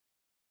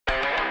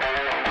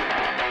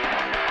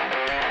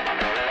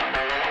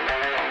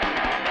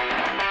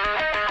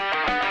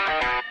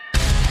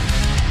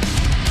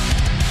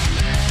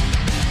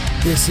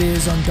This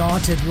is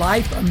Undaunted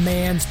Life, a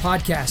Man's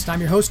Podcast.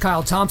 I'm your host,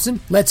 Kyle Thompson.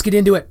 Let's get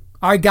into it.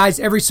 All right, guys,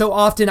 every so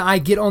often I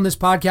get on this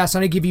podcast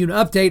and I give you an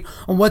update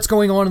on what's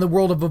going on in the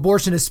world of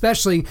abortion,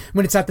 especially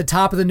when it's at the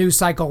top of the news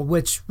cycle,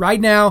 which right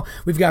now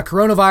we've got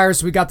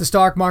coronavirus, we've got the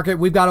stock market,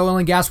 we've got oil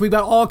and gas, we've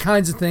got all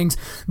kinds of things.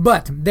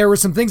 But there were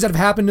some things that have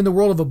happened in the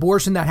world of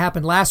abortion that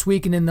happened last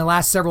week and in the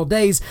last several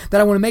days that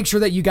I want to make sure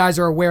that you guys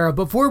are aware of.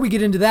 Before we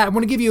get into that, I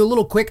want to give you a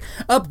little quick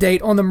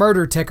update on the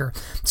murder ticker.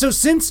 So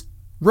since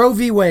Roe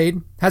v.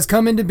 Wade has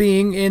come into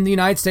being in the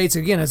United States,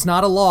 again, it's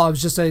not a law,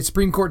 it's just a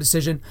Supreme Court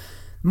decision,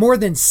 more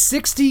than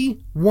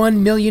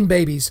 61 million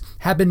babies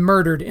have been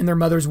murdered in their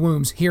mother's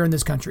wombs here in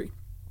this country.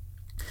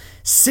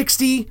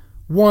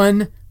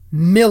 61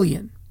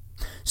 million.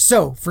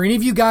 So for any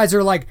of you guys that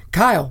are like,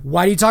 Kyle,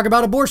 why do you talk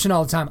about abortion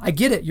all the time? I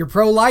get it. You're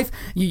pro-life.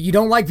 You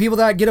don't like people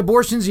that get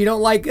abortions. You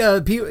don't like,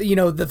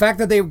 the fact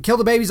that they kill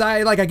the babies.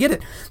 I get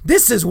it.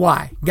 This is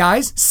why,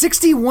 guys.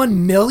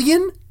 61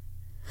 million?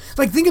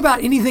 Like, think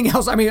about anything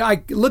else. I mean,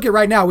 I look at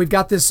right now, we've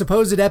got this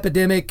supposed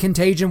epidemic,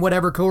 contagion,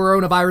 whatever,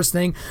 coronavirus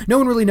thing. No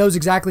one really knows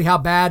exactly how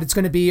bad it's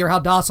going to be or how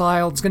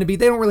docile it's going to be.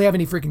 They don't really have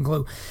any freaking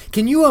clue.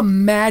 Can you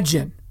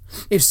imagine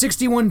if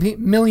 61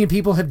 million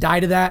people have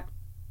died of that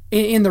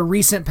in the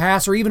recent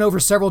past or even over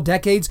several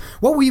decades,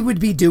 what we would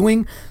be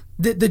doing?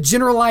 The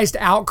generalized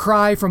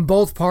outcry from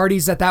both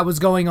parties that was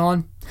going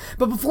on.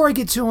 But before I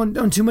get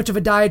on too much of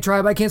a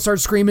diatribe, I can't start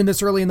screaming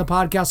this early in the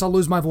podcast. I'll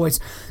lose my voice.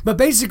 But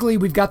basically,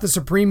 we've got the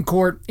Supreme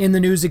Court in the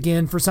news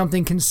again for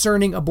something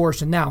concerning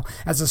abortion. Now,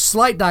 as a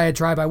slight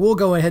diatribe, I will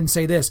go ahead and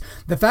say this.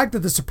 The fact that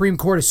the Supreme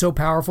Court is so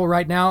powerful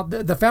right now,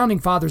 the founding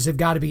fathers have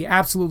got to be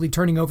absolutely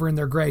turning over in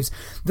their graves.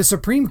 The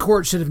Supreme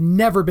Court should have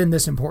never been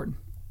this important.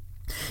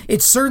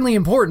 It's certainly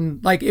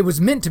important, like it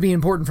was meant to be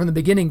important from the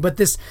beginning, but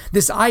this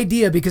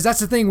idea, because that's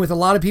the thing with a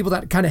lot of people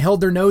that kind of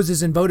held their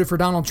noses and voted for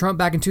Donald Trump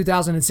back in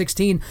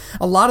 2016,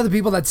 a lot of the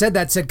people that said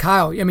that said,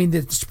 Kyle, I mean,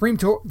 the Supreme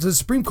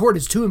Court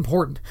is too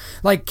important.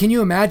 Like, can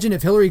you imagine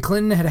if Hillary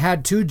Clinton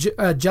had two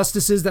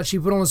justices that she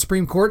put on the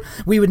Supreme Court,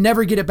 we would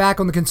never get it back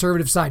on the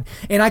conservative side.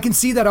 And I can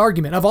see that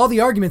argument. Of all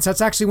the arguments,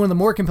 that's actually one of the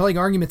more compelling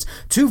arguments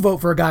to vote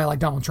for a guy like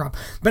Donald Trump.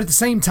 But at the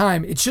same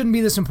time, it shouldn't be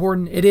this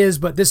important. It is,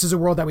 but this is a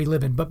world that we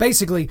live in. But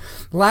basically,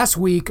 last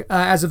week,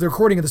 as of the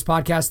recording of this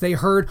podcast, they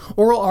heard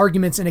oral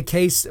arguments in a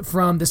case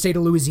from the state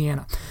of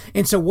Louisiana.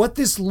 And so what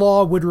this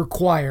law would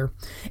require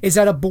is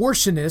that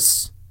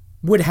abortionists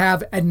would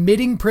have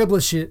admitting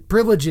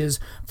privileges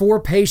for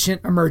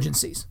patient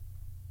emergencies.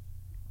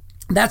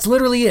 That's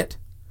literally it.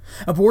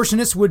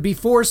 Abortionists would be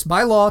forced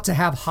by law to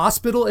have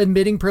hospital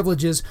admitting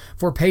privileges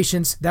for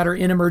patients that are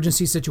in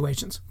emergency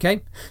situations.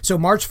 Okay. So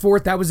March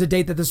 4th, that was the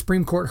date that the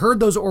Supreme Court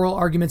heard those oral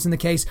arguments in the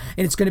case.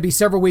 And it's going to be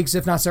several weeks,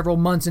 if not several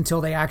months,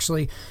 until they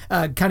actually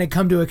kind of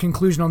come to a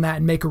conclusion on that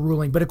and make a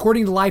ruling. But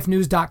according to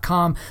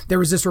lifenews.com, there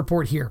was this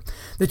report here.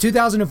 The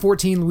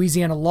 2014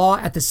 Louisiana law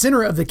at the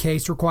center of the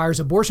case requires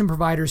abortion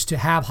providers to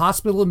have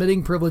hospital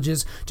admitting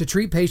privileges to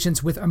treat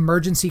patients with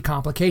emergency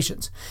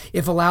complications.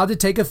 If allowed to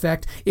take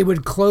effect, it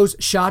would close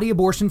shoddy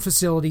abortion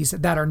facilities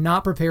that are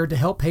not prepared to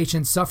help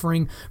patients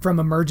suffering from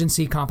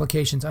emergency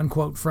complications,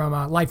 unquote, from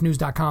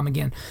lifenews.com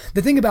again.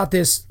 The thing about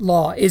this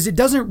law is it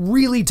doesn't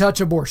really touch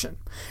abortion.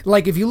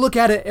 Like, if you look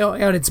at it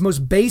at its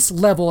most base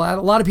level,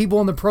 a lot of people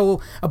on the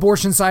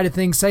pro-abortion side of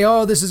things say,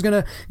 oh, this is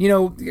going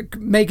to,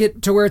 make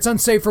it to where it's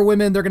unsafe for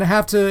women. They're going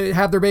to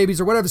have their babies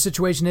or whatever the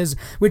situation is,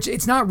 which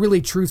it's not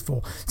really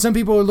truthful. Some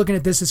people are looking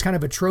at this as kind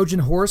of a Trojan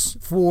horse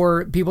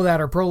for people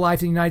that are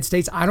pro-life in the United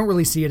States. I don't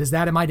really see it as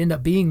that. It might end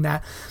up being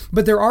that.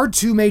 But there are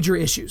two major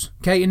issues,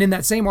 okay? And in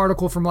that same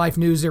article from Life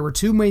News, there were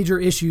two major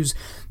issues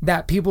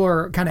that people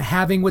are kind of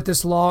having with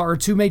this law, or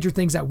two major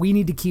things that we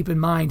need to keep in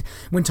mind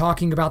when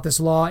talking about this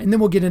law. And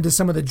then we'll get into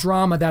some of the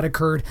drama that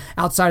occurred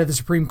outside of the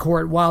Supreme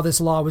Court while this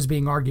law was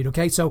being argued,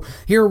 okay? So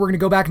here we're going to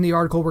go back in the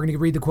article. We're going to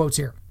read the quotes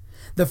here.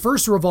 The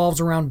first revolves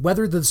around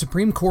whether the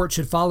Supreme Court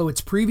should follow its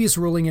previous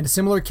ruling in a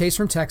similar case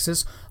from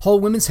Texas, Whole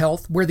Women's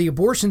Health, where the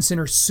abortion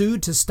center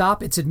sued to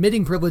stop its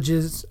admitting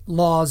privileges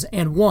laws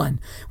and won,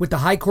 with the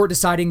High Court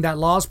deciding that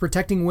laws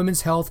protecting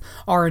women's health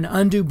are an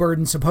undue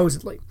burden,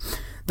 supposedly.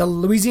 The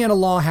Louisiana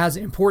law has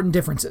important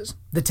differences.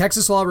 The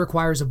Texas law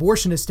requires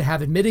abortionists to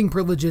have admitting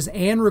privileges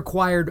and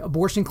required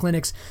abortion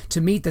clinics to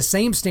meet the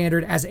same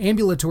standard as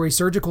ambulatory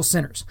surgical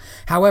centers.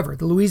 However,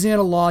 the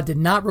Louisiana law did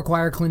not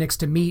require clinics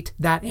to meet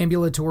that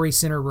ambulatory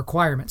center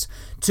requirements.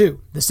 2.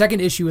 The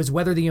second issue is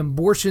whether the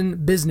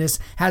abortion business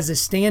has a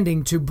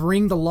standing to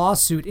bring the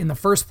lawsuit in the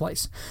first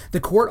place. The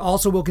court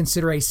also will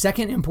consider a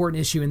second important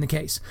issue in the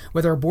case,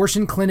 whether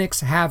abortion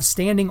clinics have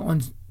standing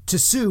to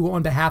sue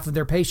on behalf of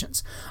their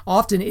patients.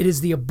 Often it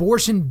is the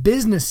abortion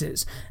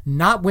businesses,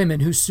 not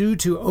women, who sue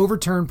to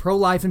overturn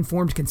pro-life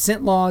informed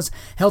consent laws,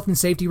 health and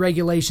safety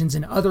regulations,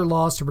 and other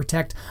laws to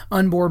protect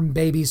unborn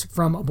babies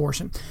from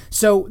abortion.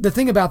 So the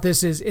thing about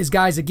this is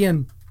guys,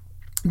 again,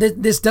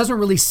 this doesn't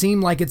really seem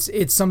like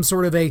it's some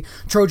sort of a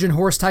Trojan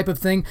horse type of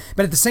thing,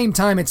 but at the same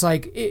time, it's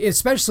like,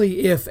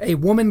 especially if a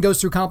woman goes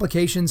through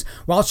complications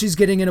while she's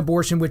getting an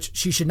abortion, which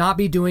she should not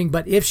be doing,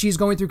 but if she's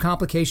going through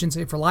complications,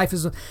 if her life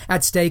is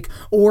at stake,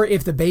 or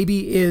if the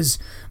baby is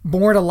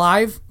born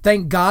alive,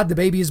 thank God the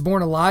baby is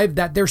born alive,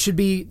 that there should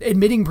be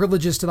admitting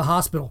privileges to the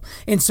hospital.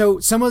 And so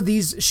some of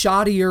these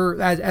shoddier,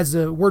 as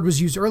the word was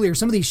used earlier,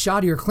 some of these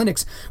shoddier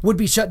clinics would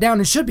be shut down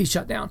and should be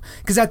shut down,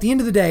 because at the end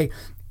of the day,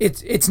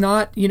 it's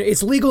not,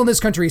 it's legal in this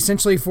country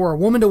essentially for a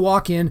woman to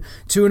walk in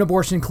to an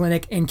abortion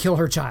clinic and kill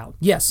her child.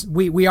 Yes,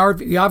 we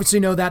obviously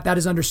know that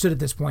is understood at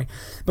this point.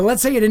 But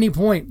let's say at any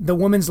point the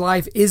woman's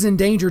life is in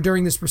danger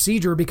during this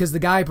procedure because the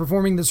guy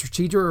performing this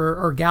procedure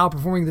or gal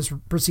performing this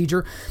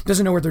procedure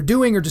doesn't know what they're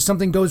doing, or just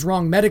something goes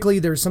wrong medically.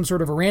 There's some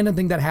sort of a random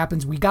thing that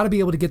happens. We got to be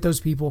able to get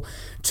those people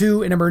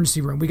to an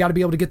emergency room. We got to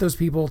be able to get those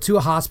people to a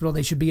hospital.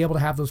 They should be able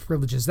to have those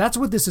privileges. That's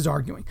what this is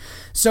arguing.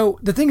 So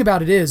the thing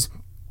about it is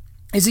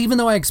even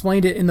though I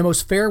explained it in the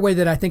most fair way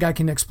that I think I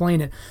can explain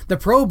it, the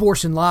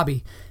pro-abortion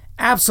lobby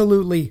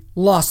absolutely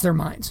lost their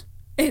minds.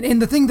 And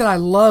the thing that I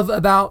love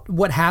about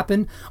what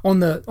happened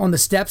on the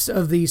steps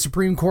of the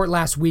Supreme Court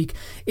last week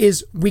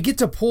is we get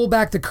to pull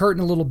back the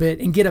curtain a little bit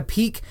and get a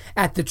peek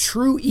at the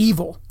true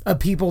evil of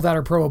people that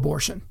are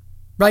pro-abortion.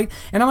 Right?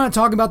 And I'm going to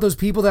talk about those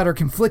people that are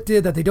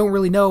conflicted, that they don't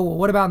really know, well,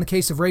 what about in the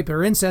case of rape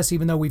or incest,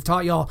 even though we've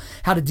taught y'all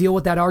how to deal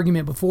with that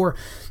argument before.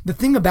 The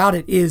thing about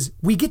it is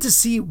we get to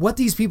see what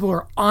these people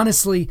are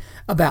honestly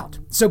about.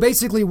 So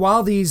basically,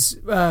 while these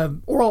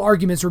oral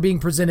arguments were being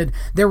presented,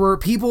 there were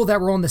people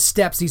that were on the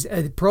steps, these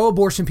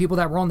pro-abortion people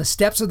that were on the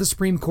steps of the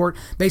Supreme Court,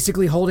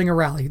 basically holding a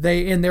rally.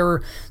 And there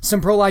were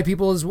some pro-life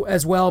people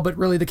as well, but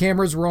really the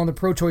cameras were on the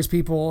pro-choice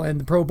people and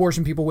the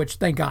pro-abortion people, which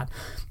thank God.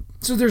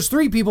 So there's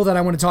three people that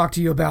I want to talk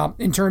to you about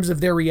in terms of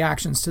their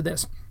reactions to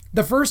this.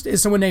 The first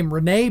is someone named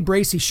Renee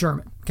Bracey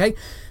Sherman. Okay.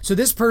 So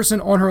this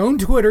person on her own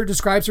Twitter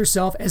describes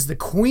herself as the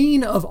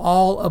queen of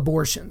all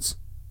abortions.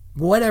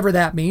 Whatever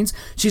that means.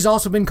 She's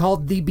also been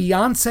called the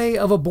Beyonce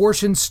of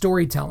abortion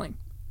storytelling.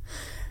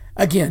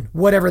 Again,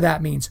 whatever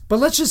that means. But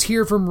let's just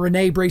hear from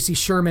Renee Bracey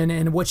Sherman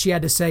and what she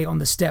had to say on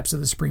the steps of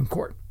the Supreme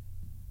Court.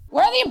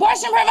 Where are the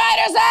abortion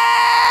providers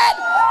at?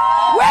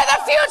 Where are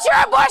the future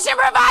abortion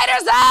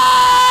providers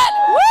at?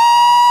 Woo!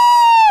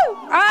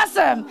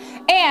 Awesome.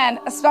 And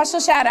a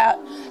special shout out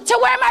to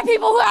where my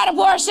people who had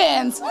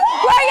abortions.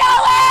 Where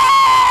y'all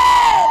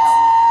at?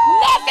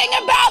 Nothing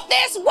about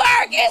this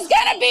work is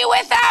gonna be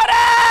without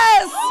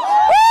us.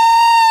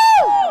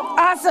 Woo!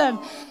 Awesome.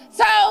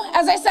 So,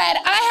 as I said,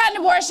 I had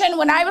an abortion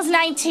when I was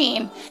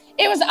 19.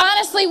 It was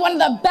honestly one of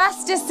the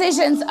best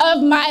decisions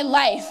of my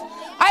life.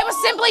 I was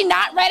simply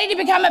not ready to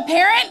become a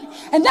parent,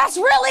 and that's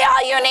really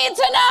all you need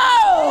to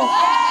know.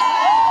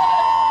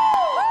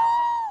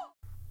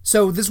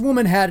 So this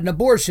woman had an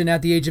abortion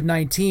at the age of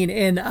 19,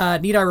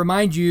 and need I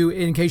remind you,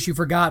 in case you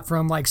forgot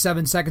from like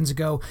 7 seconds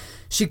ago,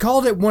 she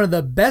called it one of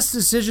the best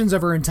decisions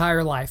of her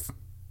entire life.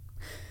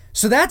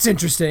 So that's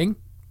interesting,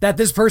 that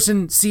this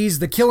person sees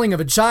the killing of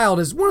a child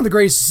as one of the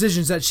greatest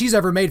decisions that she's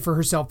ever made for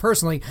herself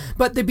personally.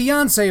 But the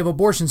Beyonce of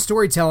abortion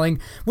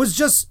storytelling was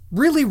just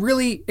really,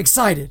 really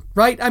excited,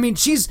 right? I mean,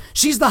 she's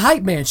the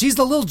hype man. She's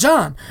the Lil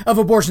Jon of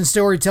abortion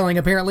storytelling,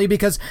 apparently,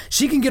 because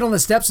she can get on the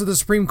steps of the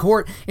Supreme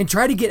Court and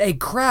try to get a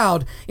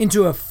crowd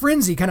into a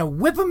frenzy, kind of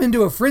whip them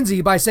into a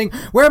frenzy by saying,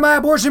 where are my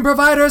abortion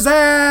providers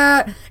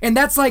at? And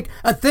that's like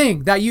a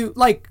thing that you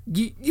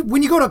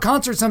when you go to a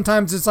concert,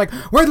 sometimes it's like,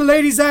 where are the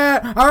ladies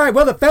at? All right,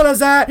 where the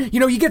fellas at?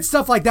 You get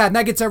stuff like that, and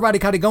that gets everybody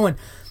kind of going.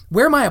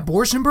 Where are my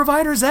abortion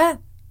providers at?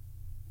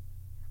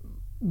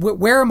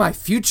 Where are my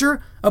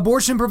future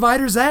abortion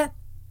providers at?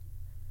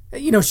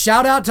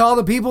 Shout out to all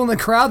the people in the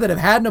crowd that have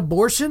had an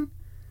abortion.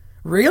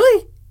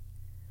 Really?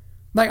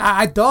 Like,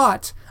 I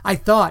thought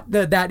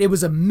that it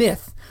was a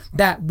myth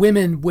that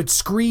women would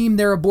scream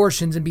their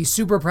abortions and be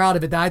super proud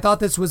of it. That I thought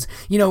this was,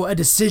 a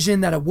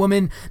decision that a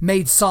woman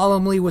made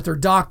solemnly with her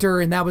doctor,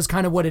 and that was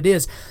kind of what it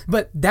is.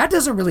 But that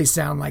doesn't really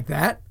sound like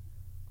that.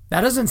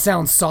 That doesn't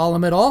sound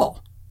solemn at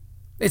all.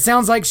 It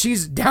sounds like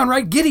she's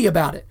downright giddy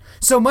about it.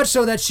 So much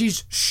so that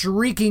she's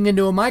shrieking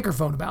into a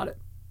microphone about it.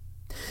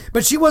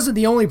 But she wasn't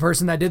the only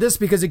person that did this,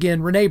 because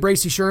again, Renee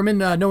Bracey Sherman,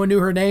 no one knew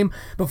her name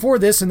before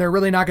this, and they're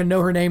really not going to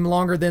know her name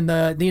longer than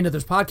the end of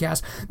this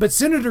podcast. But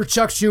Senator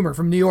Chuck Schumer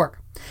from New York,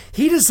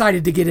 he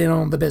decided to get in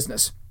on the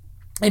business.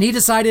 And he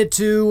decided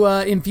to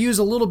infuse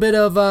a little bit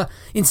of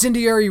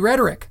incendiary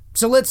rhetoric.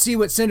 So let's see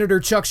what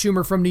Senator Chuck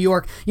Schumer from New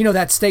York,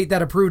 that state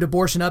that approved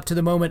abortion up to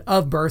the moment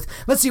of birth,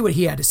 let's see what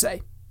he had to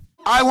say.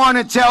 I want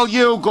to tell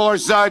you,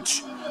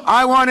 Gorsuch,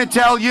 I want to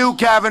tell you,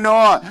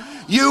 Kavanaugh,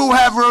 you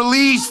have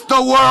released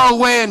the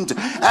whirlwind,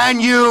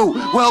 and you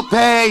will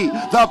pay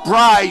the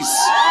price.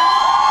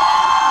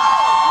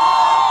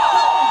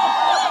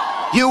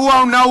 You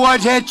won't know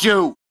what hit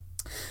you.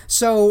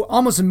 So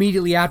almost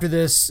immediately after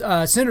this,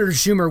 Senator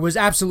Schumer was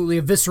absolutely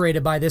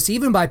eviscerated by this,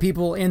 even by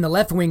people in the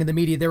left wing of the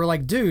media. They were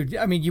like, dude,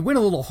 I mean, you went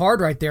a little hard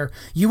right there.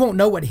 You won't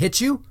know what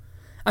hit you?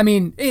 I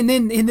mean, and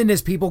then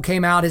his people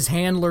came out, his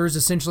handlers,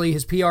 essentially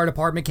his PR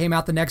department came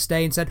out the next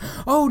day and said,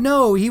 oh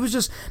no, he was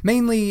just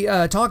mainly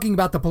talking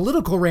about the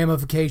political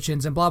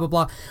ramifications and blah, blah,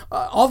 blah.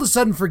 All of a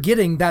sudden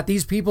forgetting that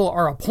these people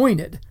are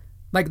appointed.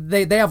 Like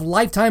they have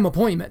lifetime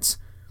appointments.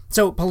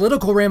 So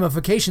political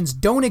ramifications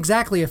don't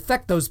exactly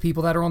affect those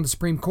people that are on the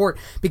Supreme Court,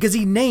 because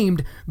he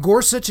named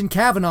Gorsuch and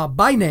Kavanaugh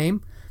by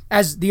name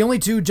as the only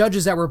two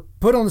judges that were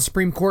put on the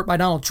Supreme Court by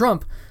Donald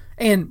Trump,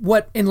 and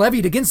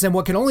levied against them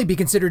what can only be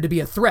considered to be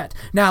a threat.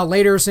 Now,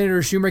 later,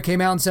 Senator Schumer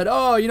came out and said,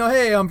 oh,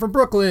 hey, I'm from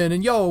Brooklyn,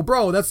 and yo,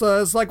 bro, that's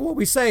like what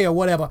we say or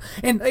whatever.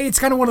 And it's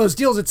kind of one of those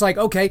deals. It's like,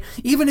 okay,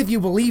 even if you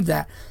believe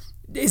that,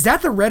 is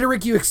that the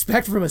rhetoric you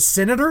expect from a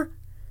senator?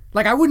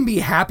 Like, I wouldn't be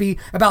happy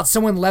about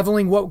someone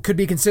leveling what could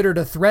be considered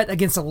a threat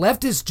against a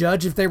leftist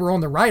judge if they were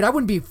on the right. I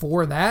wouldn't be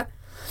for that.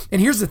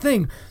 And here's the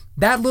thing.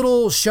 That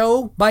little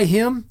show by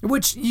him,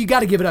 which you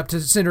got to give it up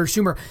to Senator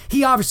Schumer,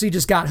 he obviously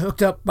just got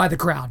hooked up by the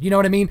crowd. You know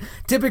what I mean?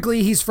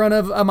 Typically, he's in front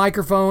of a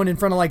microphone in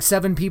front of like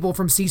 7 people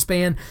from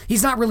C-SPAN.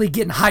 He's not really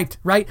getting hyped,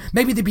 right?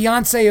 Maybe the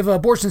Beyonce of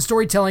abortion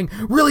storytelling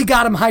really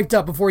got him hyped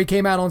up before he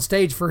came out on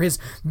stage for his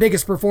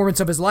biggest performance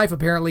of his life,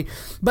 apparently.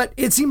 But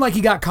it seemed like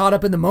he got caught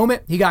up in the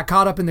moment. He got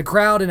caught up in the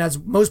crowd, and as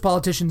most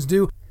politicians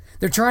do,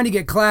 they're trying to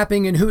get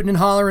clapping and hooting and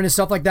hollering and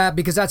stuff like that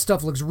because that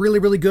stuff looks really,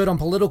 really good on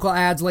political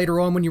ads later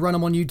on when you run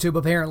them on YouTube,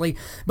 apparently.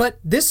 But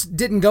this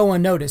didn't go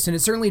unnoticed, and it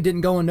certainly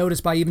didn't go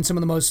unnoticed by even some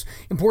of the most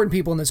important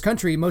people in this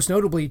country, most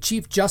notably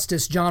Chief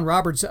Justice John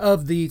Roberts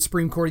of the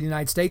Supreme Court of the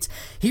United States.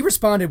 He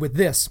responded with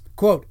this,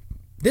 quote,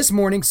 "This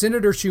morning,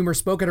 Senator Schumer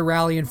spoke at a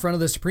rally in front of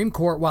the Supreme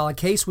Court while a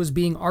case was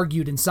being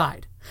argued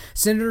inside.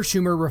 Senator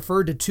Schumer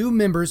referred to 2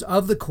 members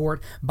of the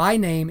court by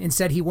name and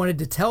said he wanted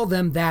to tell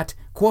them that,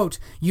 quote,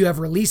 you have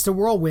released a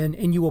whirlwind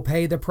and you will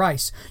pay the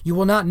price. You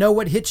will not know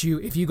what hits you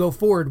if you go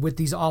forward with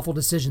these awful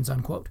decisions,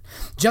 unquote.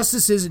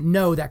 Justices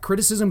know that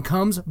criticism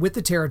comes with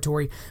the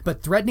territory,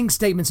 but threatening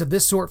statements of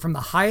this sort from the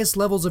highest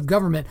levels of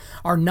government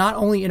are not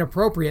only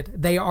inappropriate,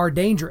 they are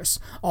dangerous.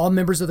 All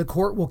members of the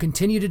court will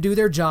continue to do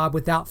their job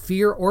without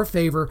fear or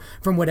favor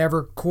from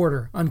whatever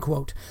quarter,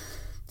 unquote."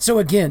 So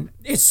again,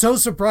 it's so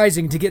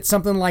surprising to get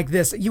something like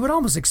this. You would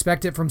almost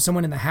expect it from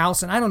someone in the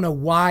House, and I don't know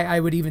why I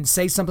would even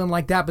say something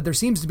like that, but there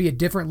seems to be a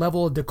different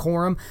level of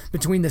decorum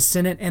between the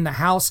Senate and the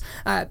House.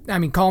 I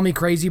mean, call me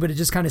crazy, but it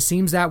just kind of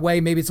seems that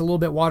way. Maybe it's a little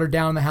bit watered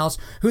down in the House.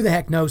 Who the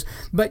heck knows?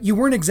 But you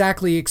weren't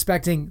exactly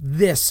expecting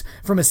this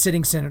from a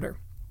sitting senator.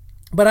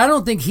 But I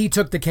don't think he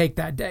took the cake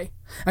that day.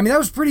 I mean, that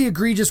was pretty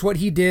egregious what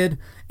he did.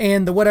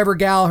 And the whatever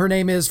gal her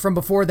name is from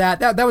before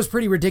that was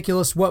pretty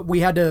ridiculous what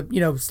we had to,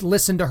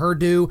 listen to her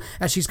do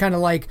as she's kind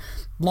of like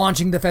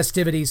launching the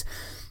festivities.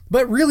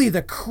 But really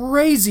the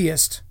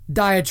craziest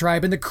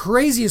diatribe and the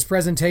craziest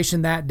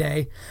presentation that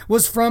day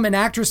was from an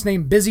actress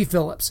named Busy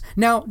Phillips.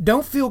 Now,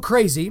 don't feel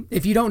crazy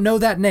if you don't know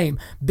that name.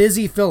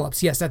 Busy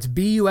Phillips. Yes, that's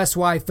Busy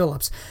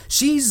Phillips.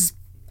 She's,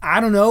 I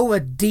don't know,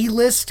 a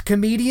D-list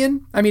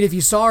comedian. I mean, if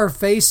you saw her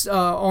face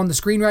on the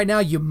screen right now,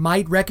 you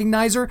might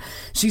recognize her.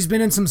 She's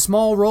been in some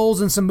small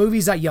roles in some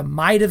movies that you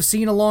might have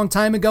seen a long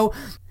time ago.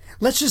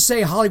 Let's just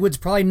say Hollywood's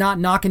probably not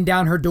knocking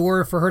down her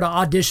door for her to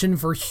audition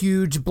for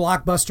huge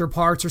blockbuster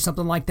parts or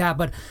something like that,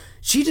 but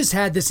she just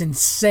had this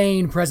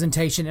insane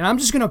presentation, and I'm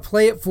just going to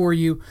play it for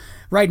you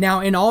right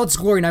now in all its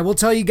glory. And I will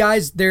tell you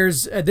guys,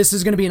 this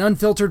is going to be an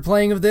unfiltered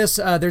playing of this.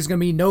 There's going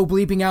to be no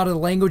bleeping out of the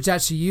language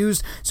that she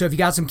used. So if you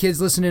got some kids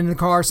listening in the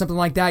car or something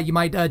like that, you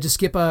might just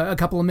skip a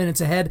couple of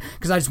minutes ahead,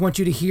 because I just want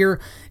you to hear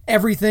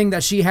everything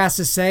that she has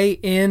to say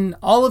in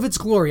all of its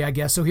glory, I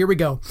guess. So here we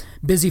go.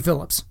 Busy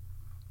Phillips.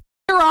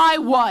 Here I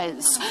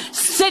was,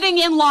 sitting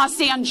in Los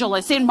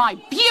Angeles in my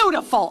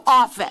beautiful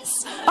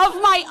office of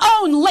my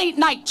own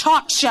late-night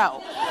talk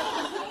show.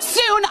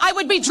 Soon I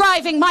would be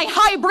driving my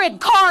hybrid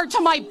car to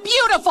my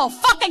beautiful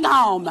fucking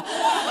home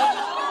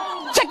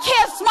to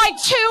kiss my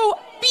 2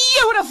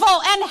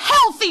 beautiful and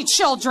healthy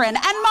children and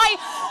my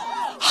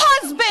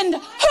husband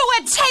who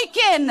had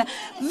taken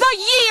the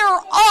year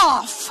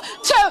off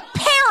to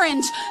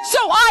parent so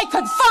I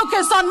could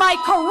focus on my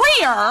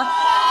career.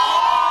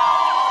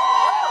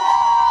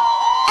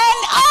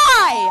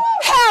 I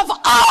have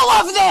all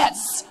of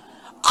this,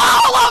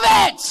 all of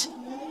it,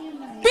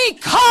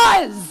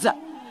 because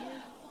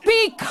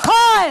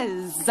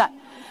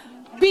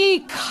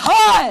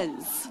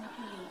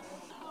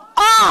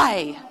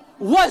I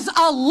was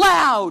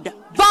allowed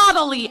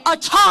bodily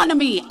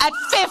autonomy at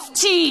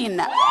 15.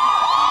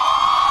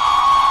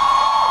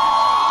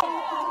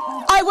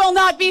 I will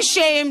not be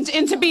shamed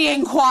into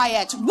being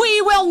quiet.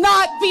 We will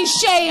not be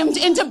shamed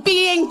into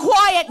being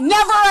quiet.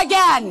 Never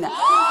again.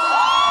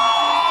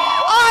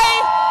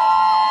 I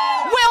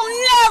will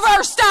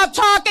never stop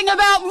talking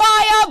about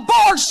my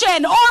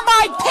abortion or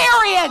my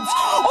periods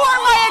or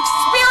my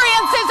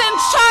experiences in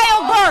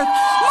childbirth,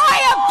 my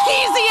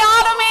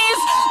episiotomies,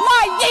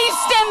 my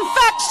yeast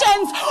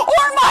infections,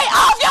 or my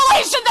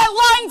ovulation that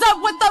lines up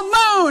with the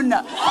moon.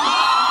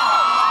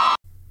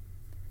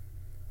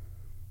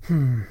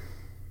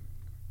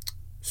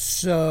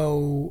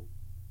 So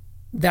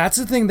that's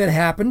the thing that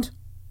happened.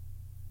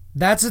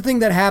 That's the thing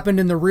that happened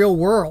in the real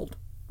world.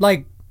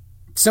 Like,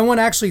 Someone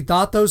actually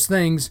thought those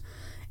things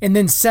and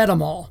then said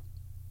them all.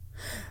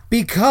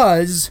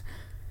 Because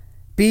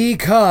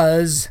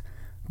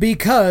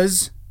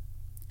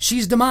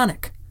she's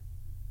demonic.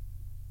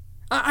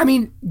 I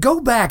mean, go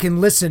back and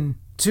listen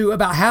to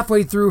about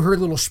halfway through her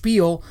little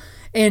spiel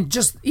and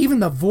just even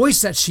the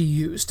voice that she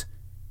used.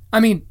 I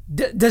mean,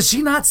 does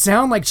she not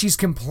sound like she's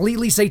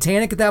completely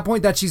satanic at that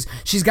point? That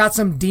she's got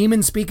some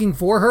demon speaking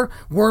for her?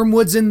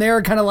 Wormwood's in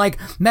there kind of like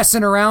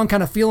messing around,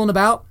 kind of feeling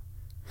about?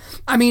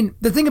 I mean,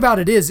 the thing about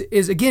it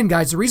is again,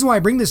 guys, the reason why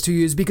I bring this to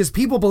you is because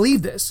people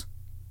believe this.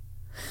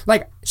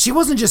 Like, she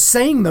wasn't just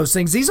saying those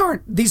things. These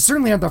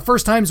certainly aren't the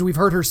first times we've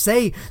heard her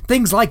say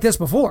things like this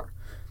before.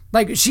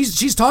 Like,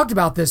 she's talked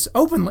about this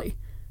openly,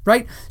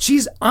 right?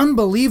 She's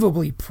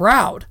unbelievably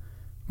proud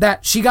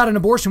that she got an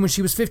abortion when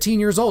she was 15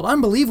 years old.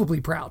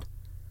 Unbelievably proud.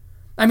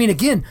 I mean,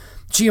 again,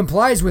 she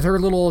implies with her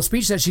little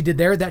speech that she did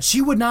there that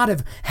she would not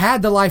have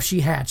had the life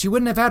she had. She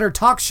wouldn't have had her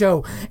talk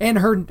show and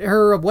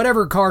her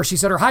whatever car, she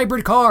said, her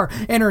hybrid car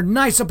and her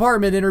nice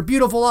apartment and her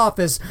beautiful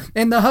office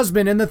and the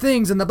husband and the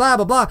things and the blah,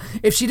 blah, blah,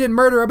 if she didn't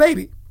murder a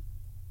baby.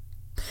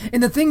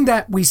 And the thing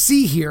that we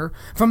see here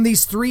from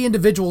these three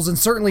individuals, and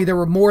certainly there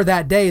were more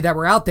that day that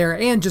were out there,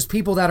 and just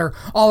people that are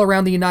all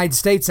around the United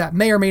States that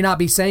may or may not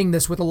be saying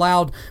this with a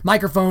loud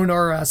microphone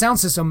or a sound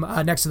system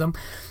next to them,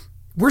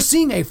 we're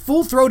seeing a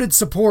full-throated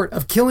support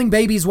of killing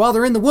babies while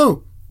they're in the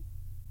womb.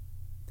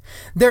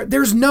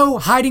 There's no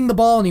hiding the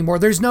ball anymore.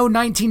 There's no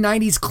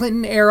 1990s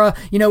Clinton era,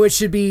 it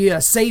should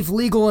be safe,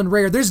 legal, and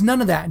rare. There's none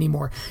of that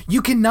anymore.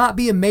 You cannot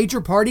be a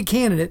major party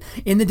candidate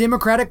in the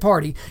Democratic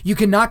Party. You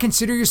cannot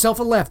consider yourself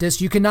a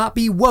leftist. You cannot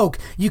be woke.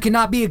 You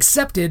cannot be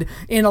accepted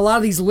in a lot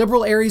of these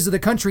liberal areas of the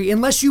country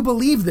unless you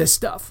believe this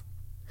stuff.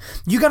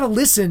 You got to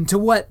listen to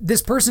what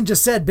this person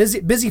just said,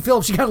 Busy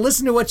Phillips. You got to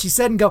listen to what she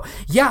said and go,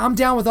 yeah, I'm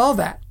down with all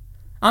that.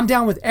 I'm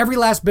down with every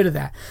last bit of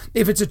that.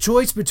 If it's a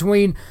choice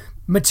between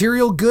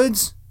material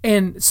goods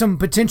and some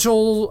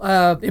potential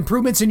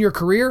improvements in your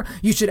career,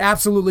 you should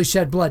absolutely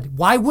shed blood.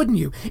 Why wouldn't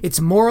you?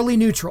 It's morally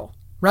neutral,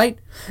 right?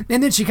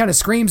 And then she kind of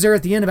screams there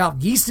at the end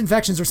about yeast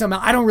infections or something.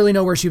 I don't really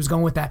know where she was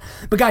going with that.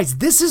 But guys,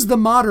 this is the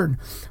modern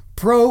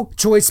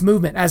pro-choice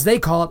movement, as they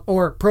call it,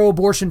 or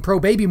pro-abortion,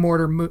 pro-baby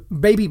murder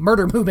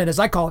movement, as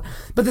I call it.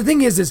 But the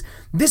thing is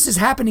this is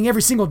happening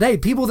every single day.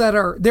 People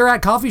they're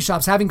at coffee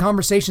shops having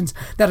conversations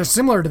that are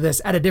similar to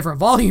this at a different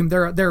volume.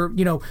 They're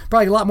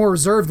probably a lot more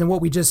reserved than what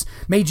we just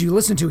made you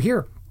listen to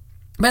here.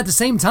 But at the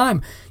same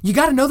time, you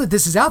got to know that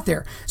this is out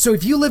there. So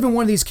if you live in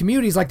one of these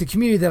communities, like the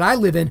community that I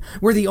live in,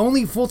 where the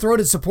only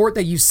full-throated support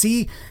that you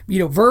see,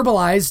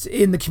 verbalized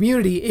in the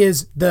community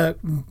is the,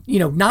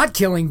 not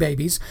killing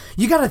babies,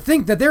 you got to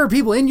think that there are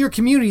people in your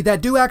community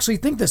that do actually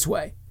think this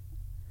way.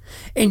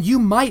 And you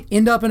might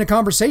end up in a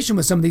conversation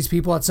with some of these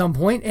people at some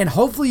point, and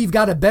hopefully you've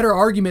got a better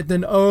argument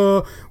than,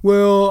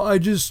 I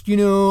just,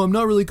 I'm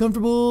not really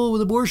comfortable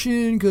with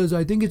abortion because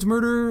I think it's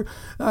murder.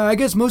 I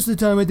guess most of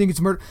the time I think it's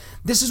murder.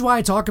 This is why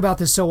I talk about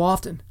this so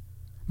often,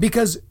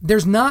 because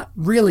there's not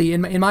really,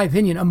 in my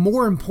opinion, a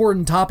more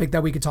important topic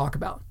that we could talk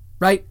about,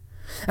 right?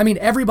 I mean,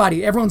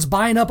 everyone's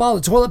buying up all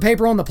the toilet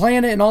paper on the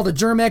planet and all the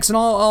Germ-X and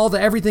all the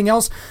everything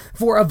else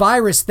for a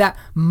virus that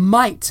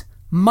might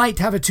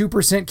have a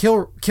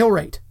 2% kill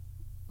rate.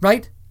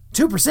 Right?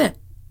 2%.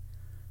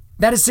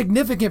 That is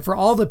significant for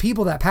all the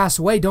people that pass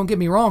away, don't get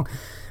me wrong.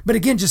 But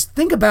again, just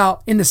think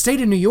about, in the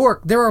state of New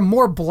York, there are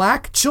more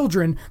black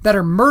children that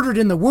are murdered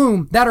in the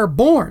womb that are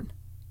born.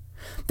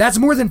 That's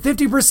more than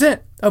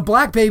 50% of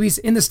black babies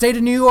in the state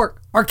of New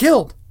York are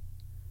killed.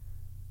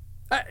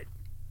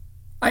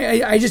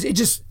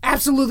 It's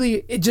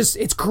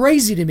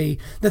crazy to me,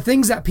 the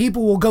things that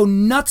people will go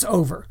nuts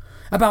over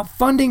about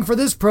funding for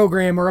this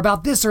program or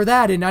about this or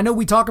that. And I know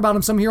we talk about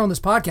them some here on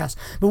this podcast,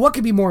 but what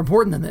could be more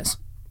important than this?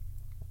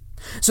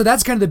 So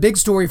that's kind of the big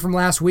story from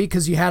last week,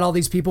 because you had all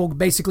these people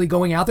basically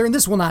going out there, and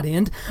this will not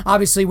end.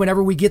 Obviously,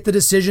 whenever we get the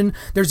decision,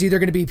 there's either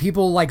going to be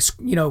people like,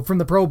 from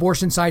the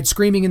pro-abortion side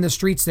screaming in the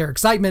streets their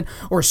excitement,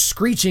 or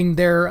screeching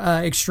their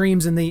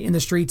extremes in the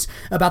streets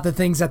about the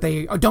things that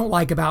they don't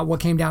like about what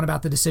came down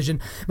about the decision.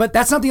 But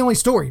that's not the only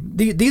story.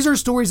 These are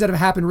stories that have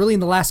happened really in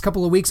the last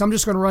couple of weeks. I'm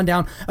just going to run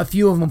down a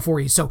few of them for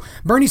you. So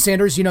Bernie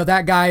Sanders,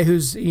 that guy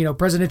whose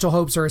presidential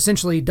hopes are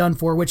essentially done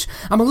for, which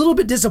I'm a little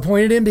bit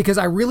disappointed in, because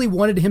I really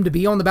wanted him to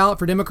be on the ballot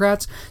for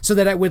Democrats so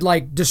that it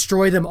would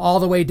destroy them all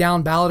the way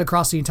down ballot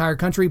across the entire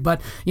country. But,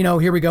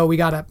 here we go. We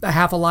got a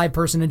half alive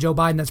person in Joe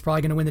Biden that's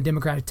probably going to win the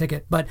Democratic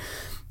ticket. But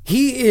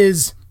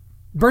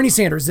Bernie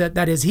Sanders,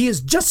 that is, he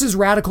is just as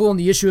radical on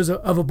the issues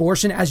of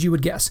abortion as you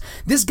would guess.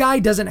 This guy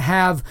doesn't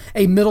have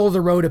a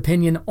middle-of-the-road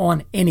opinion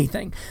on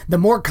anything. The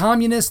more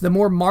communist, the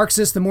more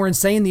Marxist, the more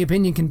insane the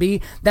opinion can be,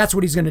 that's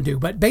what he's going to do.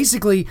 But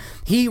basically,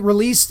 he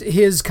released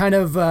his kind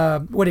of,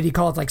 what did he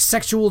call it,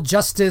 sexual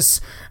justice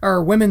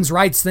or women's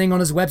rights thing on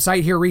his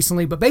website here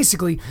recently. But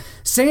basically,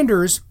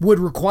 Sanders would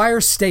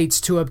require states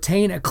to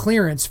obtain a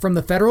clearance from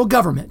the federal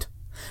government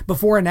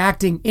before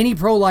enacting any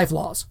pro-life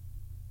laws.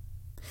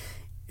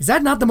 Is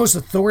that not the most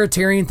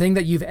authoritarian thing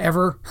that you've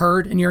ever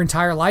heard in your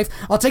entire life?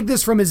 I'll take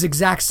this from his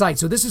exact site.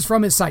 So this is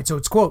from his site. So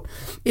it's, quote,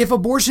 if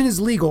abortion is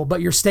legal, but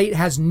your state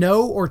has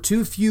no or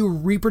too few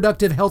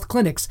reproductive health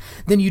clinics,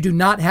 then you do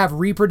not have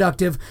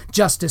reproductive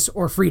justice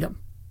or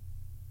freedom.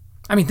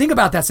 I mean, think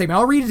about that statement.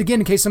 I'll read it again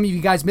in case some of you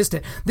guys missed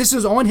it. This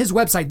is on his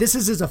website. This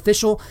is his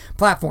official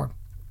platform.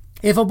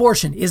 If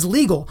abortion is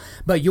legal,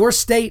 but your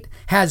state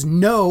has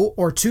no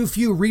or too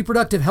few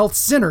reproductive health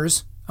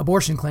centers,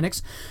 abortion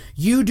clinics,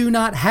 you do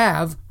not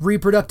have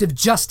reproductive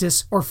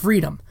justice or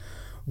freedom.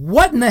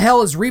 What in the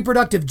hell is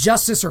reproductive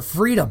justice or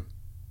freedom?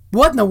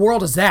 What in the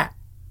world is that?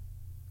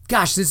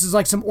 Gosh, this is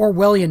like some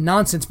Orwellian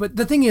nonsense. But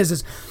the thing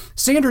is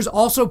Sanders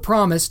also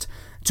promised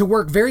to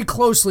work very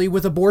closely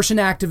with abortion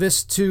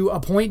activists to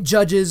appoint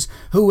judges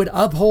who would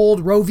uphold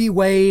Roe v.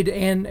 Wade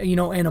and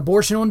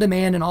abortion on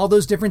demand and all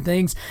those different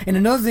things. And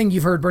another thing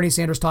you've heard Bernie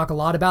Sanders talk a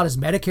lot about is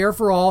Medicare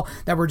for all,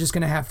 that we're just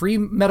going to have free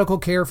medical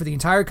care for the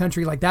entire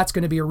country. Like that's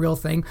going to be a real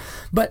thing.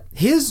 But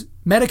his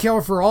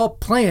Medicare for all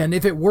plan,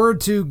 if it were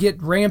to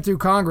get rammed through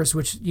Congress,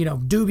 which,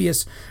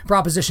 dubious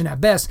proposition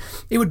at best,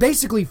 it would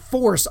basically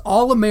force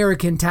all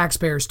American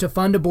taxpayers to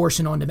fund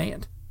abortion on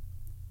demand.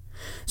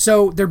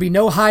 So there'd be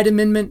no Hyde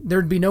Amendment,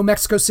 there'd be no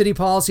Mexico City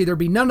policy, there'd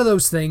be none of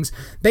those things.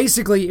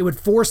 Basically, it would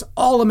force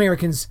all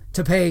Americans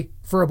to pay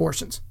for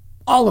abortions.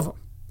 All of them.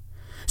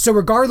 So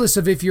regardless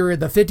of if you're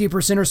the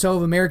 50% or so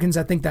of Americans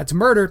that think that's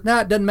murder, it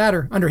doesn't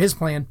matter under his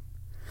plan.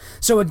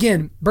 So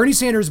again, Bernie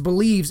Sanders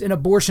believes in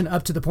abortion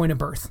up to the point of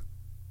birth.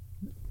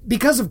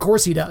 Because of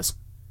course he does.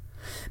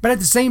 But at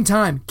the same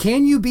time,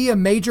 can you be a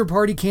major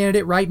party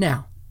candidate right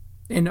now?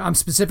 And I'm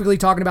specifically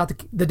talking about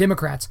the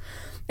Democrats,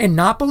 and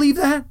not believe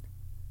that?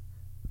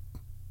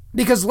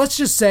 Because let's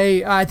just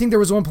say, I think there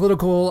was one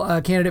political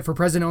candidate for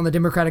president on the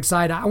Democratic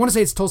side. I want to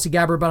say it's Tulsi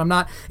Gabbard, but I'm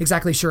not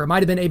exactly sure. It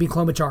might have been Amy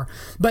Klobuchar.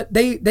 But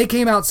they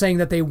came out saying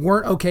that they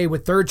weren't okay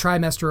with third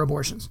trimester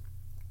abortions.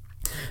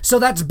 So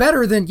that's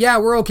better than,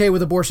 we're okay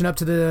with abortion up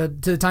to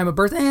the time of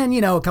birth and,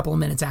 a couple of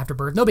minutes after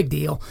birth. No big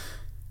deal.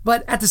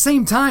 But at the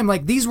same time,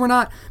 these were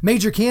not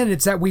major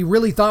candidates that we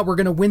really thought were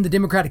going to win the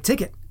Democratic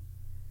ticket.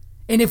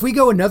 And if we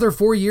go another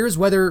 4 years,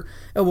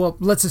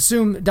 let's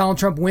assume Donald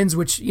Trump wins,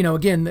 which,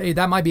 again,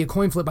 that might be a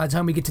coin flip by the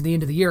time we get to the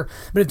end of the year.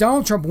 But if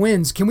Donald Trump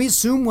wins, can we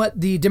assume what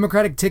the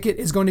Democratic ticket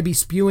is going to be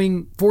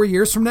spewing 4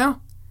 years from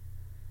now?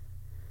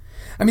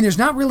 I mean, there's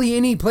not really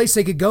any place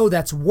they could go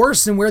that's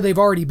worse than where they've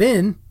already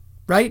been,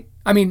 right?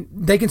 I mean,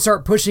 they can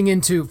start pushing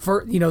into,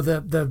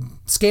 the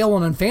scale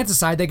on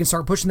infanticide, they can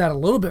start pushing that a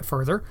little bit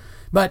further.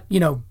 But,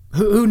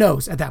 who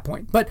knows at that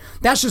point? But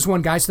that's just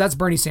one guy, so that's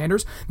Bernie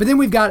Sanders. But then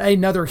we've got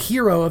another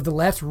hero of the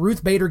left,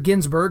 Ruth Bader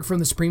Ginsburg from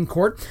the Supreme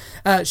Court.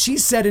 She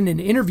said in an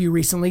interview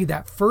recently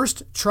that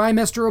first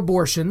trimester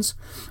abortions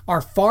are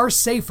far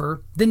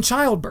safer than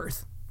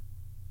childbirth.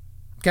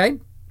 Okay?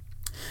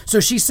 So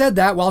she said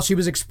that while she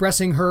was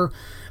expressing her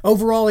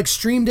overall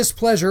extreme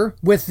displeasure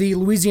with the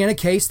Louisiana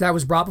case that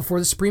was brought before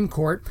the Supreme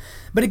Court.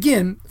 But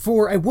again,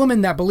 for a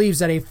woman that believes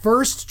that a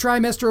first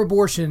trimester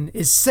abortion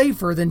is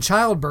safer than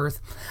childbirth,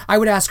 I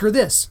would ask her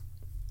this.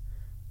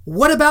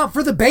 What about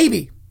for the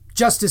baby,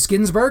 Justice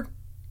Ginsburg?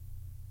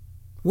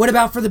 What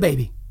about for the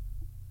baby?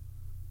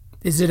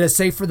 Is it as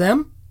safe for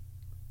them?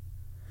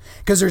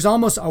 Because there's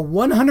almost a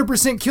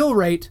 100% kill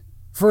rate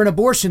for an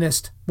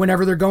abortionist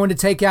whenever they're going to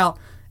take out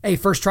a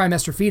first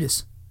trimester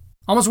fetus.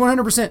 Almost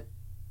 100%.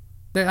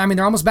 They're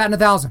almost batting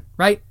 1,000,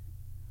 right?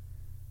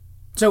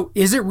 So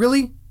is it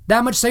really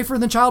that much safer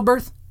than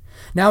childbirth?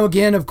 Now,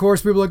 again, of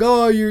course, people are like,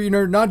 oh,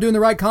 you're not doing the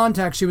right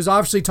context. She was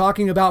obviously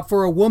talking about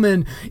for a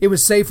woman, it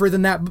was safer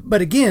than that.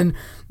 But again,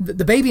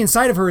 the baby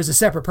inside of her is a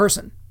separate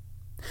person.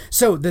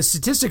 So the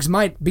statistics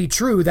might be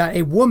true that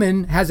a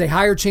woman has a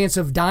higher chance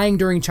of dying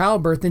during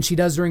childbirth than she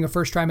does during a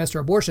first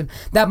trimester abortion.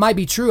 That might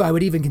be true. I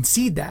would even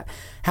concede that.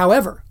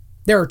 However,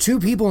 there are two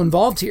people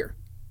involved here.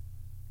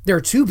 There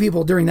are two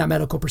people during that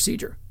medical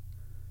procedure.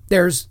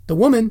 There's the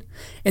woman,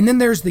 and then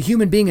there's the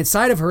human being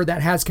inside of her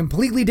that has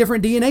completely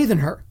different DNA than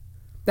her,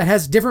 that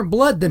has different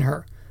blood than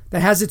her,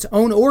 that has its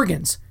own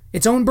organs,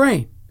 its own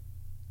brain,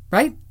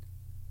 right?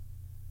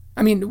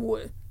 I mean,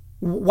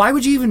 why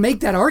would you even make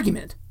that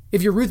argument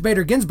if you're Ruth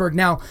Bader Ginsburg?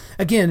 Now,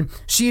 again,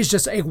 she is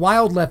just a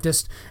wild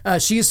leftist.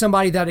 She is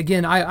somebody that,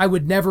 again, I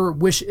would never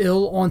wish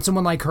ill on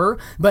someone like her,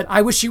 but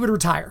I wish she would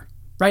retire.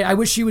 Right? I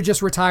wish she would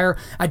just retire.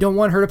 I don't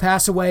want her to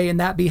pass away and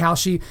that be how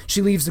she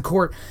leaves the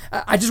court.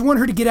 I just want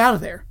her to get out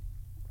of there.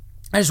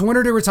 I just want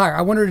her to retire.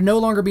 I want her to no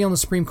longer be on the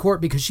Supreme Court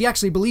because she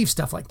actually believes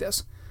stuff like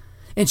this.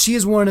 And she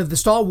is one of the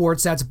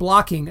stalwarts that's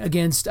blocking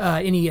against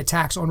any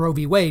attacks on Roe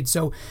v. Wade.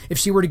 So if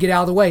she were to get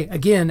out of the way,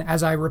 again,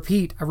 as I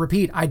repeat,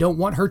 I don't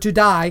want her to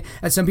die,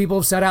 as some people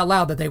have said out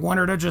loud that they want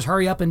her to just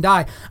hurry up and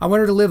die. I want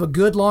her to live a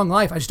good, long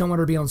life. I just don't want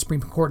her to be on the Supreme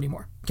Court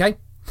anymore. Okay?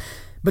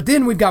 But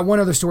then we've got one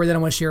other story that I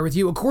want to share with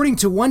you. According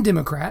to one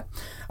Democrat,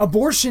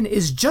 abortion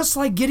is just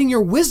like getting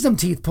your wisdom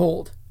teeth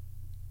pulled.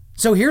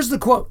 So here's the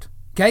quote,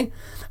 okay?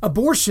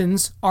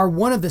 Abortions are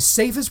one of the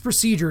safest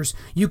procedures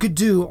you could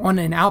do on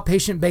an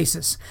outpatient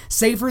basis,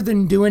 safer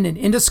than doing an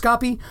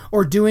endoscopy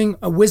or doing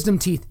a wisdom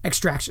teeth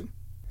extraction.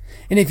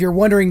 And if you're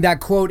wondering, that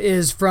quote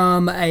is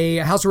from a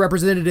House of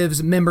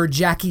Representatives member,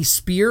 Jackie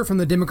Speer from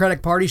the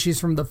Democratic Party.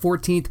 She's from the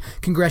 14th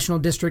Congressional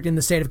District in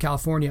the state of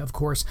California, of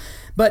course.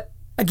 But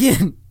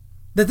again,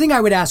 the thing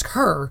I would ask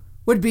her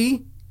would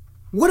be,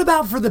 what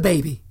about for the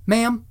baby,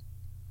 ma'am?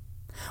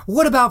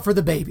 What about for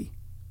the baby?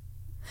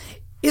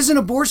 Isn't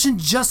abortion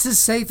just as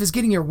safe as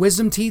getting your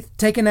wisdom teeth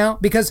taken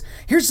out? Because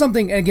here's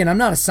something, again, I'm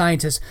not a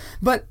scientist,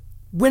 but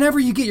whenever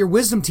you get your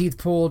wisdom teeth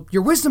pulled,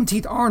 your wisdom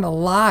teeth aren't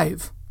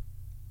alive.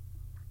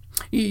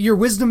 Your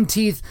wisdom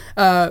teeth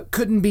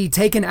couldn't be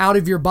taken out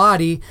of your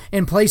body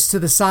and placed to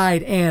the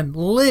side and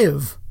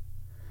live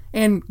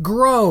and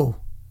grow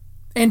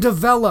and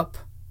develop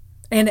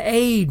and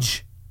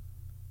age.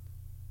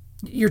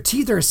 Your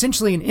teeth are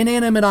essentially an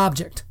inanimate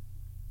object,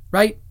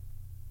 right?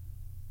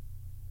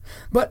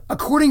 But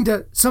according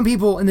to some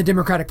people in the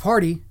Democratic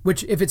Party,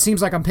 which if it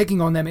seems like I'm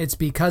picking on them, it's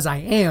because I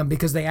am,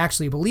 because they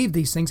actually believe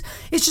these things,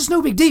 it's just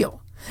no big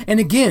deal. And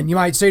again, you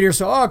might say to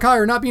yourself, oh, Kyle,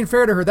 you're not being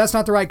fair to her. That's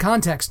not the right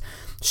context.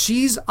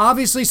 She's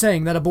obviously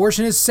saying that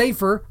abortion is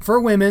safer for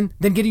women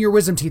than getting your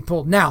wisdom teeth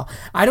pulled. Now,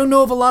 I don't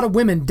know of a lot of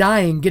women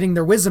dying getting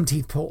their wisdom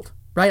teeth pulled,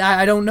 right?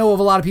 I don't know of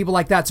a lot of people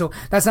like that. So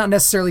that's not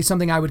necessarily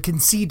something I would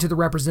concede to the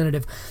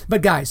representative.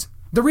 But guys,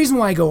 the reason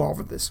why I go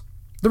over this,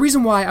 the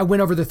reason why I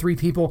went over the three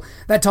people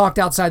that talked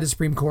outside the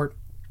Supreme Court,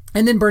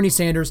 and then Bernie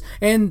Sanders,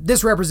 and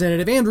this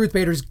representative, and Ruth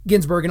Bader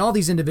Ginsburg, and all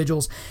these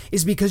individuals,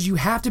 is because you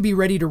have to be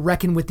ready to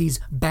reckon with these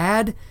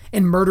bad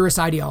and murderous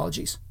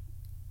ideologies.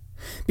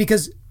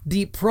 Because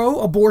the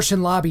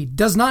pro-abortion lobby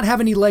does not have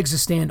any legs to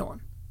stand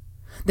on.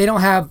 They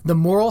don't have the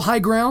moral high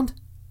ground,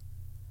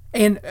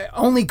 and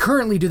only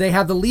currently do they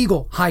have the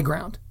legal high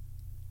ground.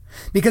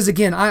 Because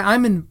again,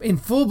 I'm in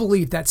full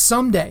belief that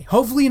someday,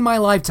 hopefully in my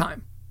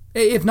lifetime,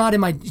 if not in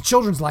my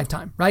children's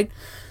lifetime, right?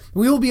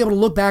 We will be able to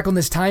look back on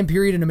this time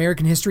period in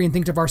American history and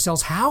think to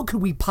ourselves, how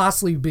could we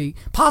possibly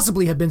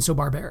have been so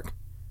barbaric?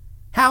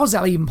 How is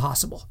that even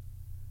possible?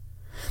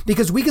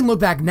 Because we can look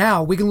back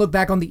now, we can look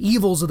back on the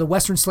evils of the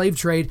Western slave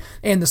trade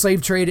and the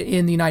slave trade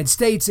in the United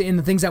States and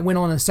the things that went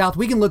on in the South.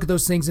 We can look at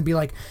those things and be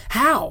like,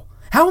 how?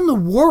 How in the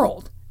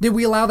world did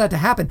we allow that to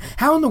happen?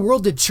 How in the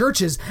world did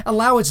churches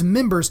allow its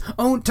members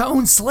to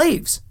own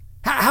slaves?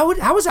 How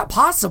is that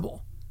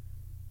possible?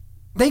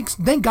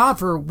 Thank God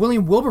for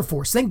William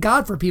Wilberforce. Thank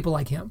God for people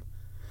like him.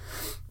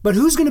 But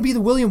who's going to be the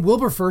William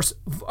Wilberforce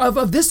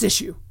of this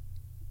issue,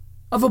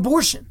 of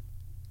abortion?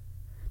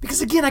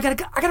 Because again, I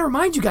gotta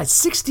remind you guys,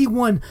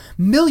 61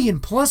 million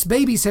plus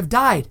babies have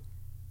died.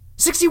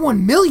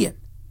 61 million.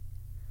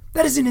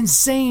 That is an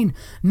insane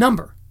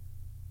number.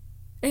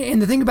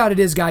 And the thing about it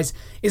is, guys,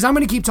 is I'm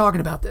going to keep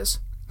talking about this.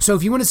 So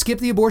if you want to skip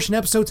the abortion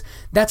episodes,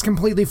 that's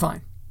completely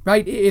fine.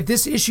 Right? If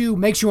this issue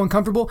makes you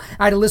uncomfortable,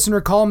 I had a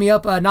listener call me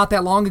up not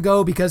that long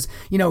ago because,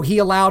 he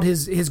allowed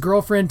his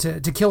girlfriend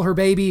to kill her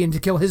baby and to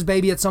kill his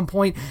baby at some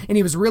point. And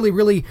he was really,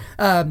 really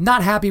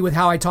not happy with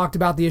how I talked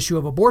about the issue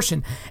of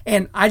abortion.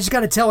 And I just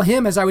got to tell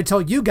him, as I would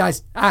tell you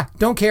guys,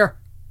 don't care.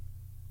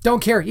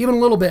 Don't care, even a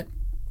little bit.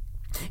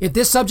 If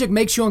this subject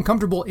makes you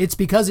uncomfortable, it's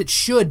because it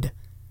should.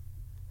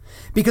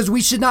 Because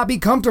we should not be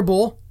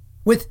comfortable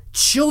with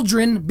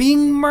children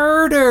being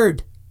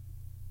murdered.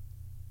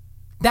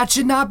 That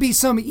should not be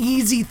some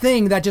easy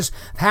thing that just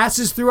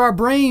passes through our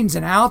brains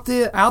and out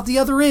the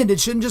other end. It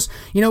shouldn't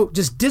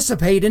just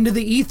dissipate into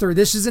the ether.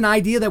 This is an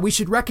idea that we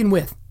should reckon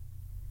with.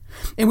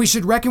 And we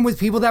should reckon with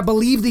people that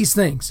believe these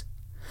things.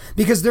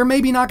 Because they're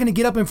maybe not going to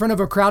get up in front of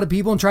a crowd of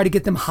people and try to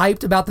get them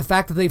hyped about the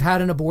fact that they've had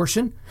an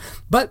abortion,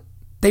 but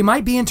they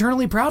might be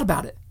internally proud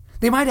about it.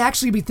 They might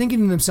actually be thinking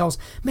to themselves,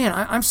 man,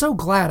 I'm so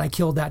glad I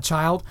killed that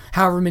child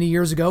however many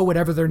years ago,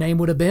 whatever their name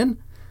would have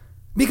been.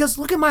 Because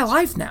look at my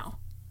life now.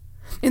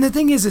 And the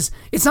thing is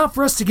it's not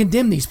for us to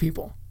condemn these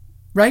people,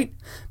 right?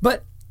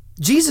 But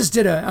Jesus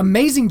did an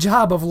amazing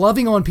job of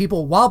loving on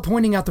people while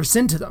pointing out their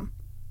sin to them.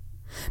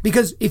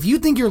 Because if you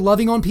think you're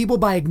loving on people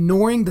by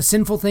ignoring the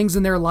sinful things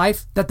in their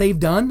life that they've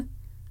done,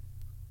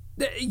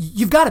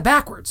 you've got it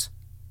backwards.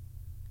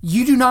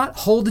 You do not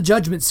hold the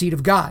judgment seat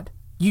of God.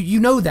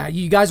 You know that.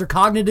 You guys are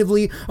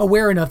cognitively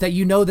aware enough that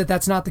you know that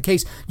that's not the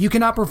case. You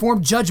cannot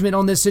perform judgment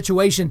on this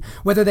situation,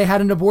 whether they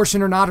had an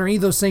abortion or not, or any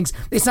of those things.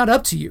 It's not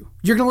up to you.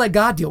 You're going to let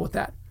God deal with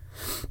that.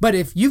 But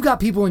if you've got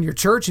people in your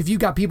church, if you've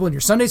got people in your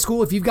Sunday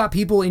school, if you've got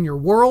people in your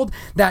world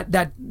that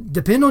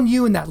depend on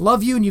you and that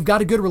love you and you've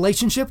got a good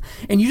relationship,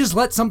 and you just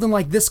let something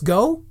like this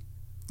go,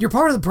 you're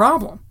part of the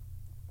problem.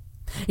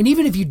 And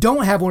even if you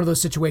don't have one of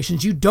those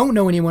situations, you don't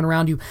know anyone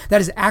around you that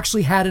has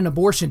actually had an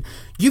abortion,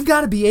 you've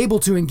got to be able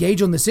to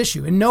engage on this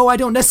issue. And no, I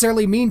don't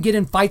necessarily mean get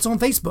in fights on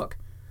Facebook.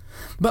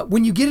 But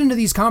when you get into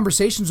these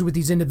conversations with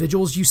these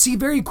individuals, you see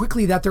very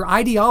quickly that their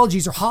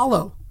ideologies are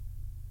hollow.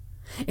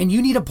 And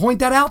you need to point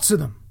that out to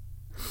them.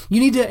 You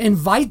need to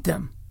invite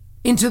them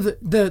into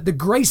the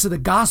grace of the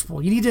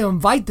gospel. You need to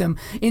invite them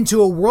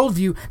into a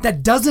worldview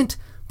that doesn't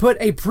put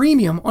a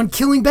premium on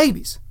killing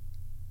babies.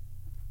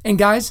 And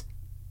guys,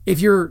 if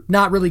you're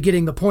not really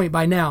getting the point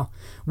by now,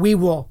 we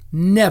will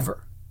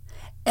never,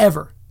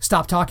 ever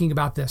stop talking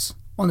about this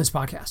on this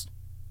podcast.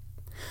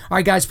 All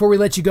right, guys, before we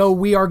let you go,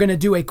 we are going to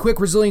do a quick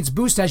resilience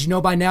boost. As you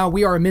know by now,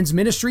 we are a men's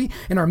ministry,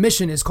 and our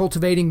mission is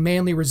cultivating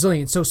manly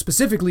resilience. So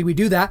specifically, we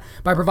do that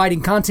by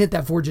providing content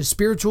that forges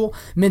spiritual,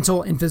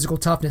 mental, and physical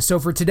toughness. So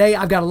for today,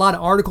 I've got a lot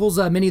of articles,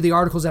 many of the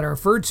articles that are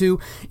referred to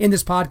in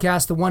this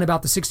podcast, the one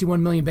about the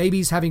 61 million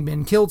babies having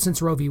been killed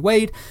since Roe v.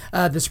 Wade,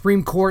 the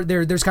Supreme Court,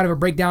 there's kind of a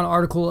breakdown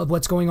article of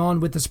what's going on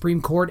with the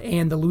Supreme Court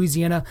and the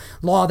Louisiana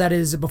law that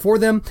is before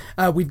them.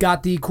 We've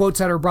got the quotes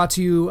that are brought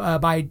to you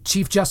by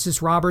Chief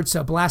Justice Roberts,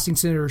 blasting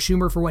Senator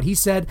Schumer for what he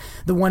said,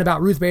 the one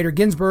about Ruth Bader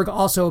Ginsburg,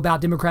 also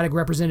about Democratic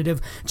Representative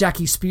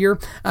Jackie Speer.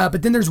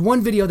 But then there's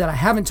one video that I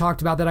haven't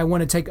talked about that I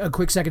want to take a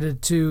quick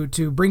second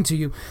to bring to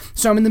you.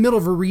 So I'm in the middle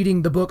of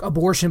reading the book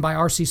Abortion by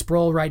R.C.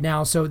 Sproul right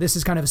now. So this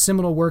is kind of a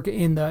seminal work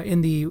in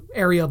the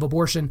area of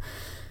abortion.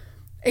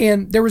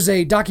 And there was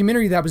a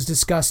documentary that was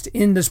discussed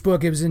in this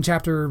book. It was in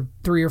chapter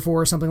 3 or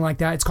 4 or something like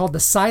that. It's called The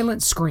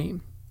Silent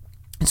Scream.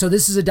 And so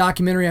this is a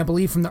documentary, I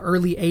believe, from the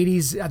early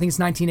 80s. I think it's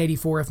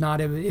 1984. If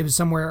not, it was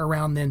somewhere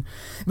around then.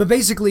 But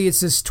basically,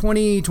 it's this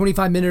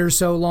 25 minute or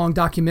so long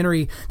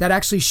documentary that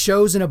actually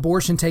shows an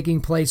abortion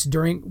taking place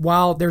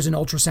while there's an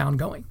ultrasound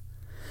going.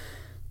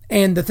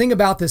 And the thing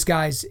about this,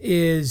 guys,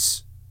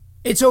 is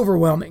it's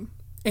overwhelming.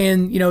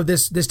 And,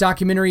 this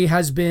documentary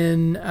has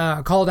been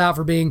called out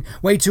for being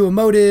way too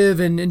emotive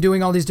and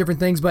doing all these different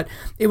things. But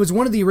it was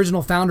one of the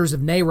original founders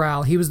of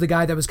NARAL. He was the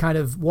guy that was kind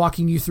of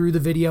walking you through the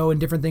video and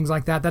different things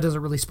like that. That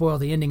doesn't really spoil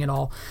the ending at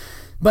all.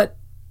 But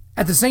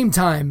at the same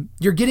time,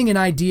 you're getting an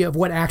idea of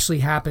what actually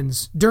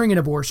happens during an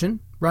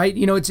abortion, right?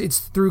 It's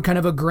through kind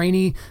of a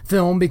grainy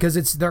film because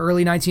it's the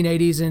early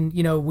 1980s. And,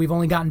 we've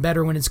only gotten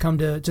better when it's come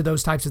to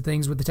those types of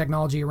things with the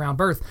technology around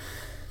birth.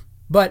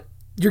 But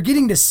you're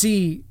getting to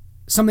see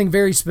something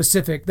very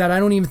specific that I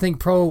don't even think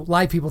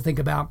pro-life people think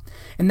about.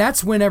 And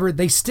that's whenever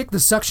they stick the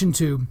suction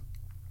tube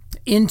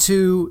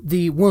into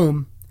the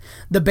womb,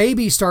 the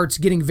baby starts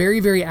getting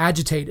very, very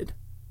agitated.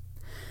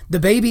 The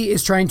baby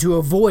is trying to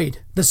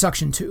avoid the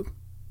suction tube,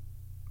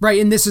 right?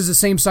 And this is the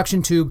same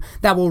suction tube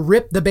that will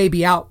rip the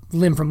baby out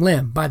limb from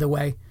limb, by the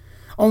way,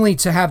 only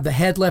to have the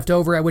head left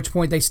over, at which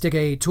point they stick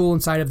a tool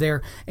inside of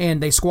there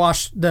and they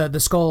squash the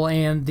skull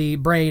and the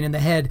brain and the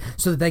head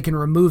so that they can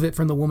remove it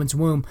from the woman's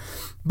womb.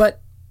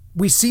 But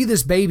we see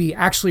this baby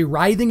actually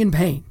writhing in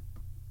pain.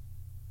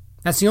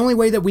 That's the only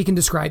way that we can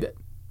describe it.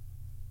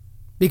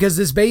 Because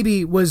this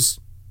baby was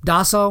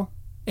docile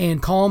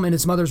and calm in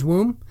its mother's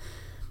womb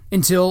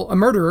until a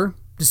murderer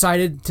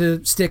decided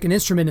to stick an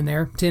instrument in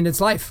there to end its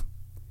life.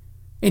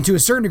 And to a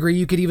certain degree,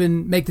 you could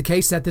even make the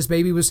case that this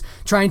baby was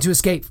trying to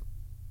escape,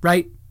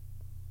 right?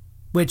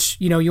 Which,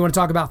 you want to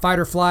talk about fight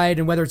or flight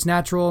and whether it's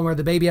natural and whether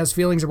the baby has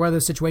feelings or whether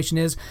the situation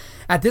is.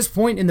 At this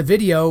point in the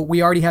video,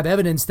 we already have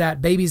evidence that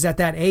babies at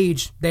that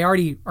age, they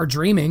already are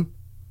dreaming.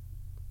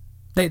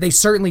 They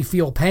certainly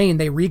feel pain.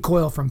 They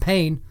recoil from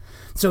pain.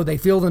 So they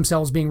feel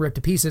themselves being ripped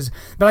to pieces.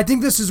 But I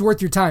think this is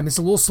worth your time. It's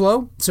a little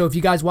slow. So if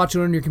you guys watch it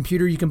on your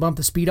computer, you can bump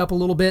the speed up a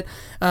little bit.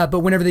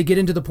 But whenever they get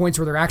into the points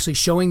where they're actually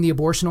showing the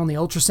abortion on the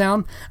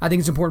ultrasound, I think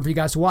it's important for you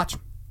guys to watch.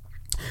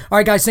 All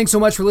right, guys, thanks so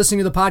much for listening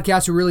to the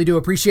podcast. We really do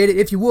appreciate it.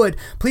 If you would,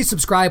 please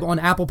subscribe on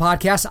Apple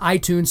Podcasts,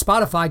 iTunes,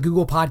 Spotify,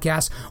 Google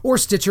Podcasts, or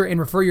Stitcher, and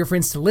refer your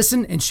friends to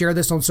listen and share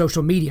this on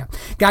social media.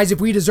 Guys,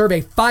 if we deserve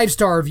a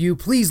 5-star review,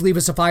 please leave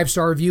us a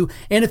 5-star review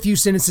and a few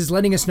sentences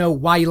letting us know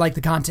why you like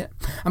the content.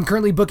 I'm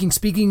currently booking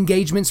speaking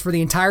engagements for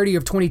the entirety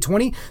of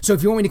 2020, so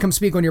if you want me to come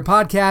speak on your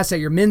podcast, at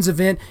your men's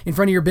event, in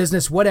front of your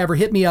business, whatever,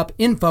 hit me up,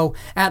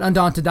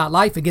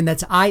 info@undaunted.life. Again,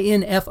 that's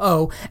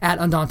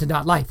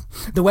info@undaunted.life.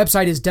 The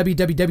website is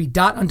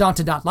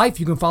www.undaunted.life.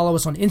 You can follow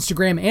us on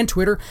Instagram and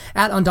Twitter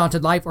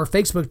 @UndauntedLife or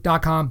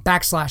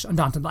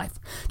Facebook.com/UndauntedLife.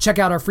 Check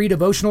out our free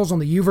devotionals on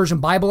the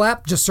YouVersion Bible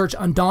app. Just search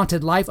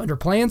Undaunted Life under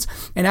plans.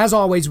 And as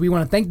always, we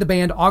want to thank the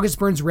band August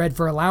Burns Red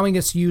for allowing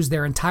us to use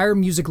their entire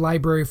music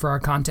library for our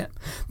content.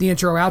 The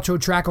intro-outro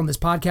track on this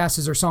podcast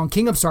is their song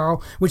King of Sorrow,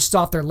 which is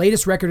off their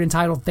latest record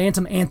entitled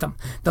Phantom Anthem.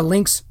 The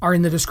links are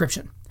in the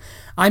description.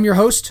 I'm your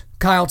host,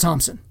 Kyle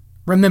Thompson.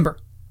 Remember,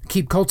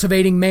 keep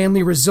cultivating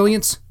manly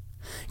resilience.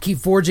 Keep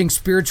forging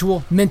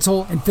spiritual,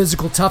 mental, and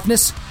physical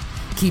toughness.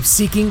 Keep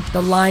seeking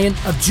the Lion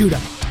of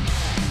Judah.